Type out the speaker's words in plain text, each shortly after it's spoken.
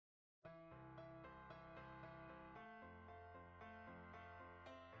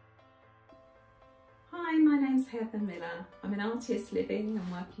my name's Heather Miller. I'm an artist living and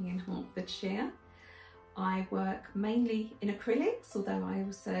working in Hertfordshire. I work mainly in acrylics, although I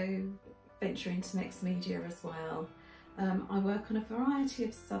also venture into mixed media as well. I work on a variety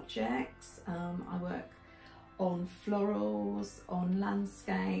of subjects. I work on florals, on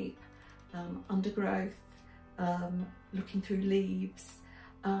landscape, undergrowth, looking through leaves.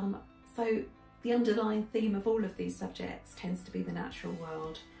 So the underlying theme of all of these subjects tends to be the natural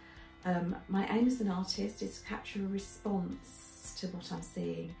world. My aim as an artist is to capture a response to what I'm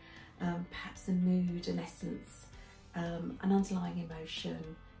seeing, perhaps a mood, an essence, an underlying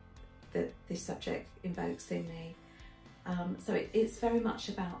emotion that this subject invokes in me. So it's very much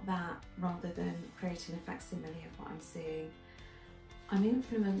about that rather than creating a facsimile of what I'm seeing. I'm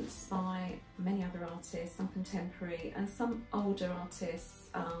influenced by many other artists, some contemporary and some older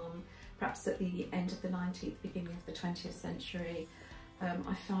artists, perhaps at the end of the 19th, beginning of the 20th century.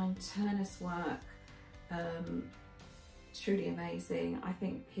 I find Turner's work truly amazing. I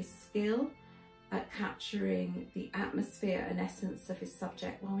think his skill at capturing the atmosphere and essence of his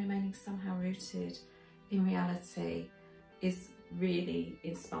subject while remaining somehow rooted in reality is really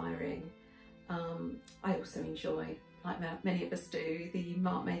inspiring. I also enjoy, like many of us do, the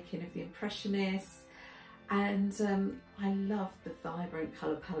mark making of the Impressionists, and I love the vibrant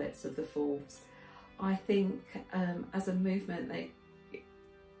colour palettes of the Fourths. I think as a movement they've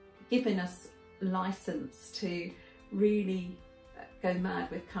given us license to really go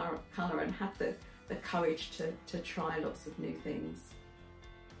mad with colour and have the courage to try lots of new things.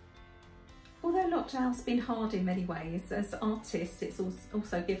 Although lockdown's been hard in many ways, as artists it's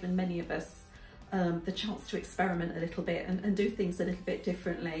also given many of us the chance to experiment a little bit and do things a little bit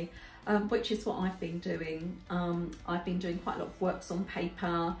differently, which is what I've been doing. I've been doing quite a lot of works on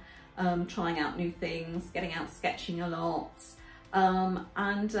paper, trying out new things, getting out sketching a lot,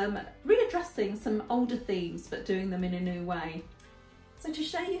 and readdressing some older themes but doing them in a new way. So to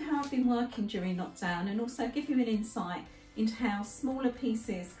show you how I've been working during lockdown and also give you an insight into how smaller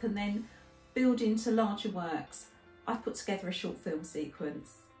pieces can then build into larger works, I've put together a short film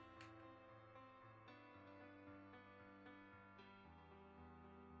sequence.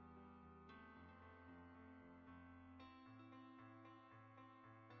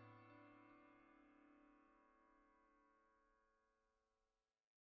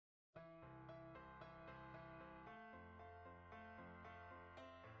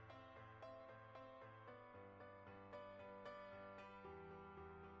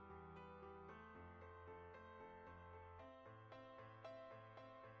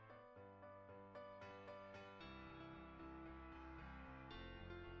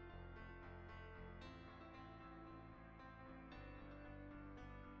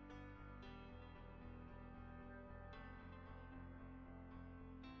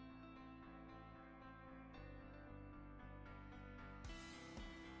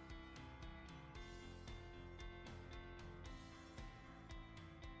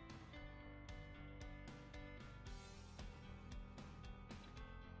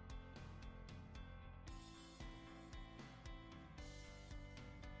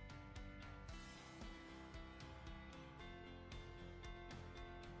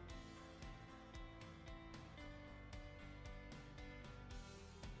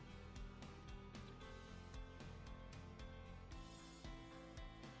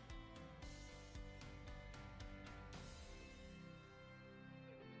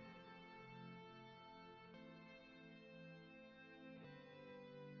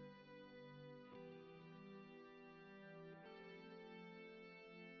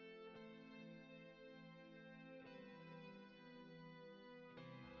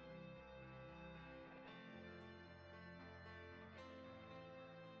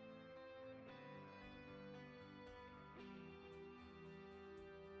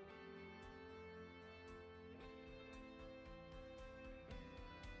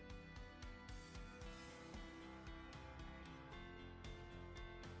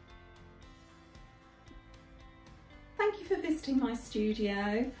 Thank you for visiting my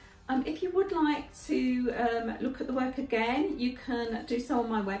studio. If you would like to look at the work again, you can do so on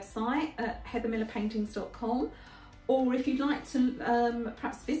my website at heathermillerpaintings.com, or if you'd like to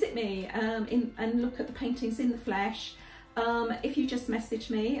perhaps visit me and look at the paintings in the flesh, if you just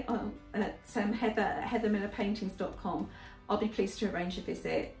message me at heather@heathermillerpaintings.com, I'll be pleased to arrange a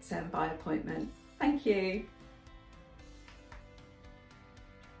visit by appointment. Thank you.